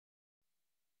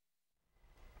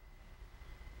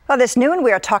Well, this noon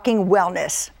we are talking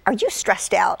wellness. Are you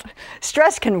stressed out?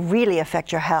 Stress can really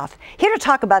affect your health. Here to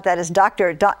talk about that is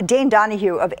Dr. Dane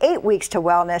Donahue of 8 Weeks to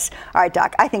Wellness. All right,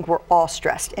 Doc, I think we're all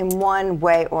stressed in one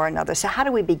way or another. So how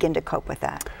do we begin to cope with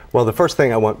that? Well, the first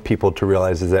thing I want people to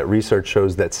realize is that research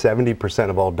shows that 70%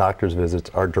 of all doctor's visits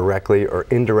are directly or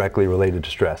indirectly related to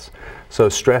stress. So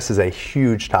stress is a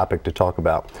huge topic to talk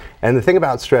about. And the thing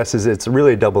about stress is it's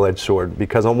really a double-edged sword,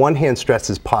 because on one hand stress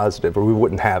is positive or we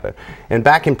wouldn't have it. And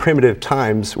back in primitive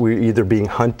times we were either being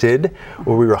hunted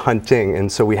or we were hunting,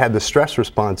 and so we had the stress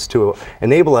response to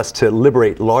enable us to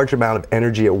liberate large amount of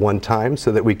energy at one time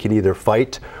so that we could either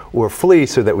fight or flee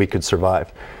so that we could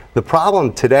survive. The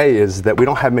problem today is that we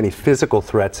don't have many physical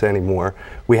threats anymore.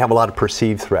 We have a lot of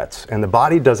perceived threats, and the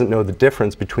body doesn't know the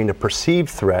difference between a perceived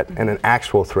threat and an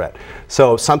actual threat.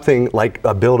 So something like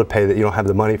a bill to pay that you don't have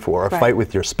the money for, or a fight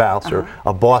with your spouse, or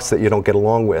a boss that you don't get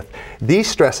along with. These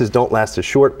stresses don't last a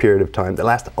short period of time, they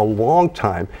last a long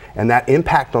time, and that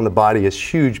impact on the body is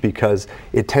huge because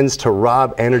it tends to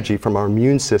rob energy from our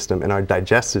immune system and our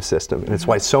digestive system, and it's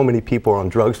why so many people are on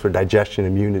drugs for digestion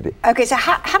immunity. Okay, so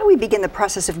how do we begin the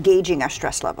process of gauging our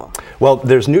stress level? Well,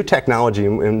 there's new technology,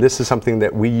 and this is something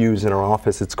that we use in our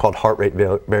office. It's called heart rate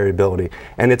variability,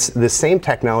 and it's the same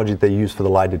technology that they use for the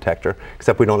lie detector,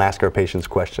 except we don't ask our patients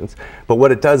questions. But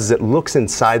what it does is it looks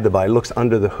inside the body, looks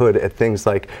under the hood at things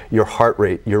like your heart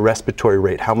rate, your respiratory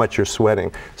rate, how much you're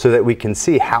sweating, so that we can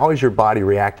see how is your body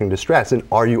reacting to stress, and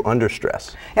are you under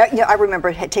stress? Yeah, I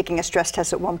remember taking a stress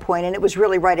test at one point, and it was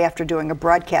really right after doing a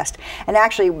broadcast, and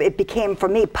actually it became for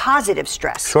me positive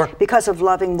stress because of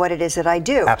loving what it is that I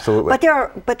do. Absolutely. But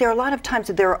there are a lot of times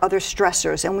that there are other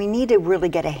stressors, and we need to really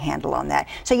get a handle on that.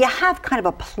 So you have kind of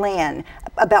a plan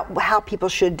about how people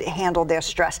should handle their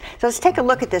stress. So let's take a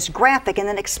look at this graphic and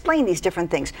then explain these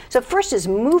different things. So first is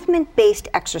movement-based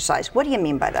exercise. What do you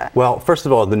mean by that? Well, first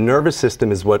of all, the nervous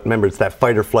system is what, remember, it's that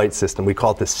fight or flight system. We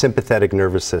call it the sympathetic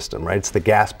nervous system, right? It's the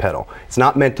gas pedal. It's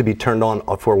not meant to be turned on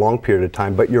for a long period of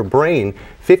time, but your brain,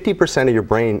 50% of your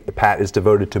brain, Pat, is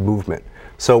devoted to movement.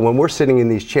 So when we're sitting in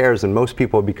these chairs and most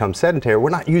people become sedentary, we're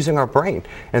not using our brain.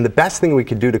 And the best thing we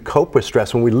could do to cope with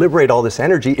stress when we liberate all this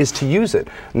energy is to use it,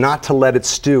 not to let it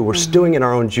stew. We're stewing in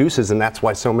our own juices, and that's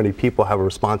why so many people have a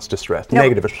response to stress,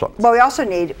 negative response. But we also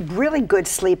need really good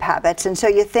sleep habits, and so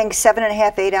you think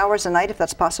 7.5, 8 hours a night, if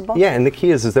that's possible? Yeah, and the key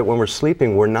is that when we're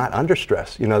sleeping, we're not under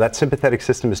stress. You know, that sympathetic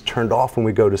system is turned off when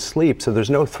we go to sleep, so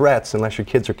there's no threats unless your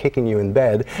kids are kicking you in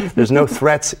bed. There's no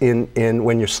threats in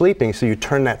when you're sleeping, so you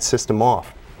turn that system off.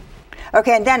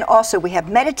 Okay, and then also we have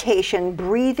meditation,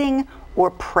 breathing, or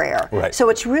prayer. Right. So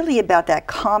it's really about that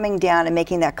calming down and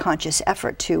making that conscious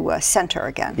effort to center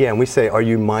again. Yeah, and we say, are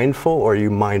you mindful or are you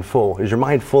mindful? Is your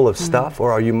mind full of stuff,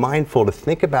 or are you mindful to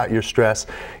think about your stress?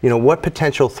 You know, what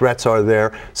potential threats are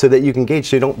there so that you can gauge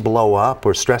so you don't blow up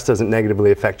or stress doesn't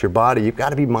negatively affect your body. You've got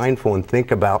to be mindful and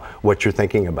think about what you're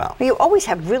thinking about. You always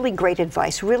have really great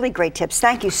advice, really great tips.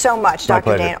 Thank you so much,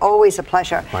 Dr. Dane. Always a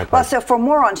pleasure. My pleasure. Well, so for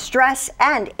more on stress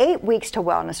and 8 Weeks to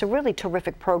Wellness, a really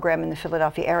terrific program in the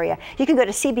Philadelphia area, you can go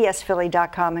to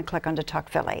cbsphilly.com and click on to Talk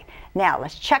Philly. Now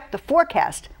let's check the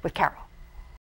forecast with Carol.